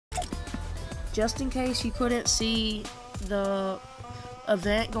just in case you couldn't see the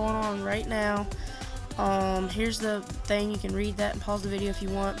event going on right now, here's the thing. You can read that and pause the video if you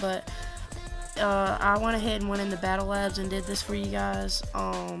want, but I went ahead and went into Battle Labs and did this for you guys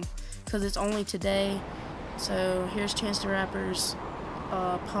because it's only today. So here's Chance the Rapper's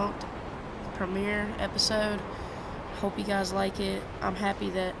Punk'd premiere episode. Hope you guys like it. I'm happy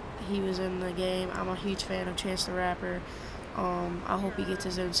that he was in the game. I'm a huge fan of Chance the Rapper. I hope he gets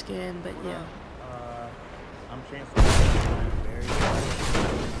his own skin, but yeah. I'm Chance the Rapper. I'm very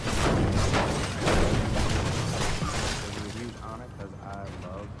It's a huge honor because I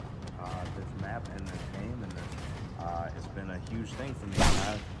love this map and this game, and it's been a huge thing for me.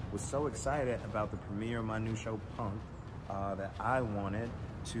 I was so excited about the premiere of my new show, Punk'd, that I wanted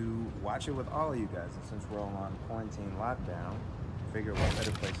to watch it with all of you guys. And since we're all on quarantine lockdown, figure what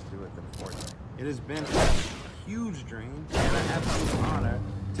better place to do it than Fortnite. It has been a huge dream and an absolute honor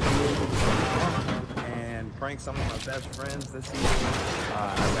to be able to Punk'd and prank some of my best friends this season.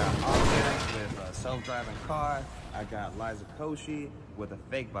 I got Object with a self-driving car. I got Liza Koshy with a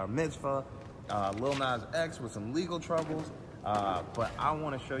fake bar mitzvah. Lil Nas X with some legal troubles. But I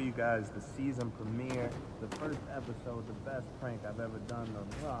want to show you guys the season premiere, the first episode, the best prank I've ever done.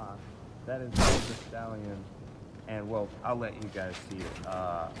 That is Meg the Stallion, and well, I'll let you guys see it.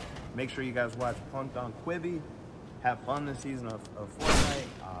 Make sure you guys watch Punk'd on Quibi. Have fun this season of Fortnite.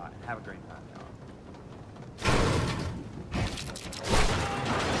 Have a great time, y'all.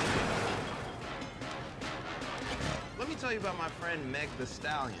 Let me tell you about my friend Meg the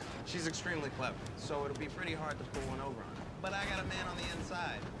Stallion. She's extremely clever, so it'll be pretty hard to pull one over on her. But I got a man on the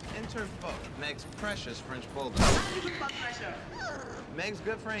inside. Enter Bo, Meg's precious French bulldog. Meg's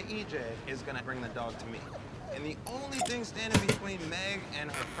good friend EJ is gonna bring the dog to me. And the only thing standing between Meg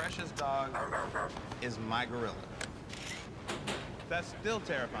and her precious dog is my gorilla. That's still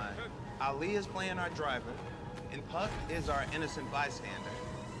terrifying. Ali is playing our driver, and Puck is our innocent bystander.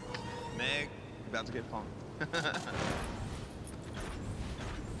 Meg, about to get punked.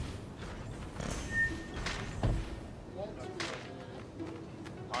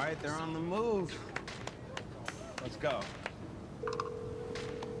 All right, they're on the move. Let's go.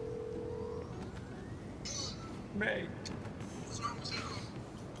 Meg,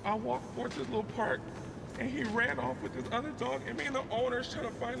 I walked towards this little park, and he ran off with this other dog, and me and the owner's trying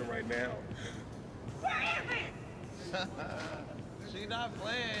to find him right now. Where is he? She not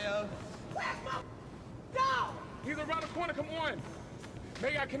playing, yo. Where's my dog? He's around the corner, come on.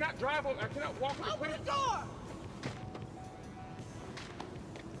 Meg, I cannot drive over, I cannot walk over. Open the door!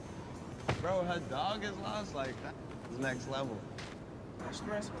 Bro, her dog is lost, like, that's next level. A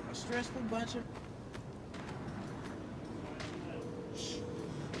stressful bunch of...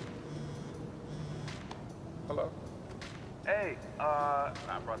 Hello? Hey, I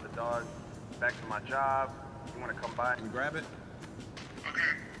brought the dog back to my job. You want to come by? Can you grab it?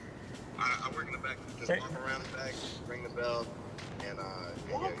 Okay. I work in the back. Just walk around the back, ring the bell, and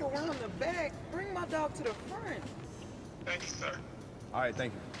Walk around the back? Bring my dog to the front. Thank you, sir. All right,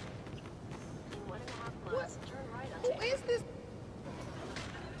 thank you. What? Who is this?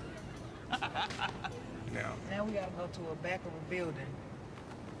 Now we gotta go to a back of a building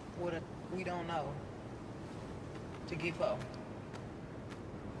with a we don't know to get po.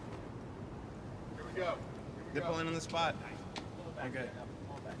 Here we go. They're pulling in the spot. Okay.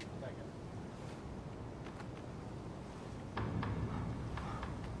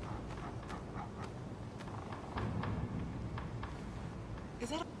 Is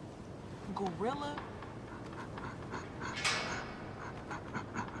that a gorilla?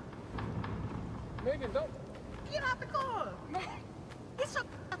 Megan, don't. Get out the car! No. Get your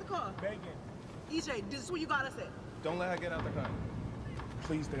out the car! Megan, EJ, this is where you got us at. Don't let her get out the car.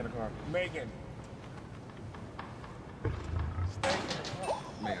 please stay in the car. Megan. Stay in the car.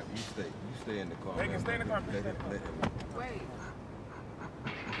 Ma'am, you stay in the car. Megan, stay in the car. Please stay in the car. Wait.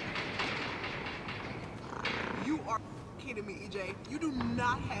 You are kidding me, EJ. You do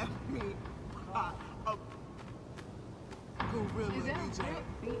not have me a gorilla,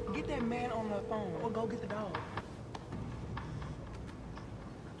 EJ. Get that man on the phone or go get the dog.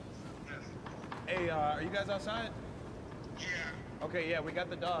 Hey, are you guys outside? Yeah. Okay, yeah, we got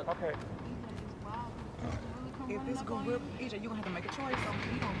the dog. Okay. If this gorilla, EJ, you're gonna have to make a choice.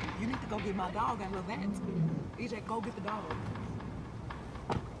 You need to go get my dog and Levette. EJ, go get the dog.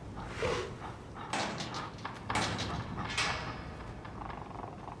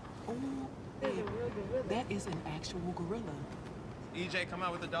 Ooh, that is an actual gorilla. EJ, come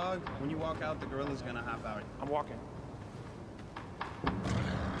out with the dog. When you walk out, the gorilla's gonna hop out. I'm walking.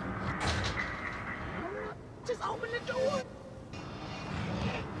 Just open the door.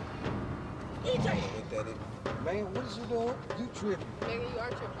 at it. Man, what is you doing? You tripping. Nigga, you are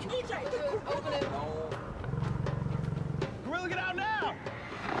tripping. EJ, open it. No. Gorilla, get out now!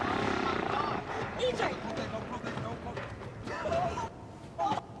 EJ!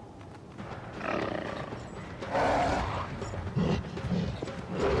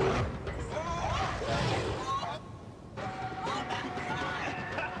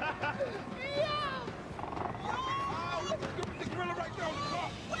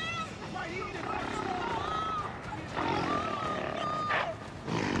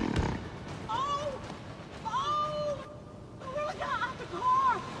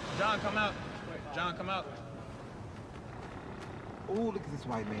 John, come out. John, come out. Oh, look at this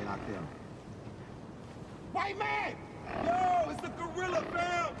white man out there. White man! Yo, it's the gorilla,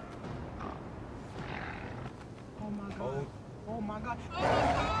 fam! Oh my god. Oh. Oh my god.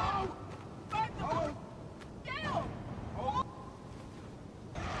 Oh my God! Oh! Damn! Oh.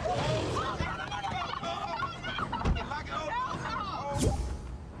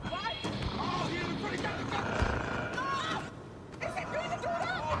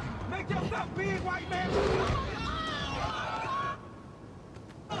 Make yourself big, white man!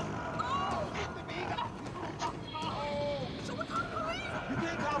 You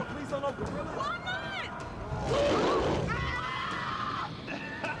can't call the police on no gorilla. Why not?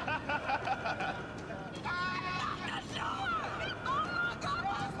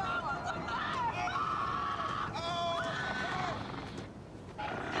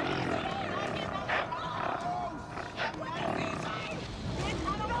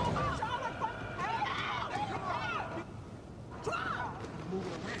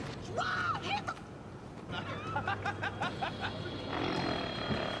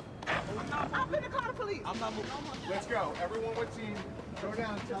 I'm not moving. Let's go. Everyone with team. Go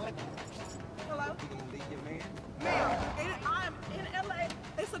down, tell it. Hello? You gonna leave your man? Ma'am, I'm in LA.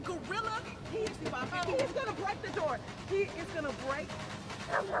 It's a gorilla. He is gonna break the door. He is gonna break.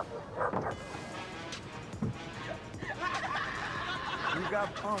 You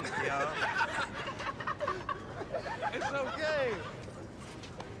got punked, yo. It's okay.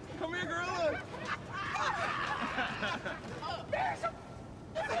 Come here, gorilla.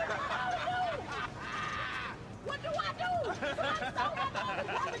 What do I do?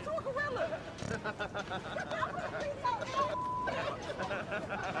 I'm to a gorilla.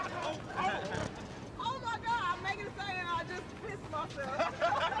 Oh my God, I'm making a thing and I just pissed myself.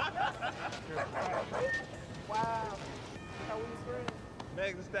 Wow. How we friends?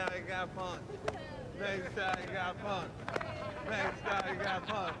 Meg Thee Stallion got punked. Meg Thee Stallion got punked. Meg Thee Stallion got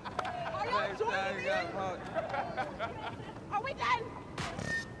punked. Meg Thee Stallion got punked. Are we done?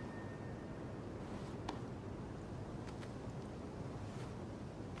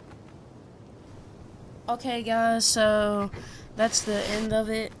 Okay guys, so that's the end of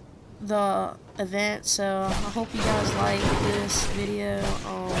it, the event. So I hope you guys like this video.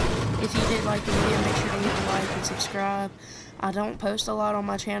 If you did like the video, make sure to leave a like and subscribe. I don't post a lot on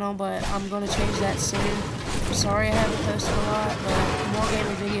my channel, but I'm going to change that soon. I'm sorry I haven't posted a lot, but more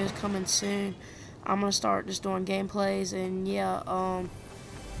gaming videos coming soon. I'm going to start just doing gameplays, and yeah,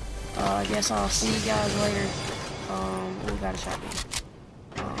 I guess I'll see you guys later. We got a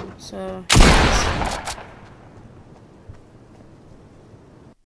shotgun. So, peace.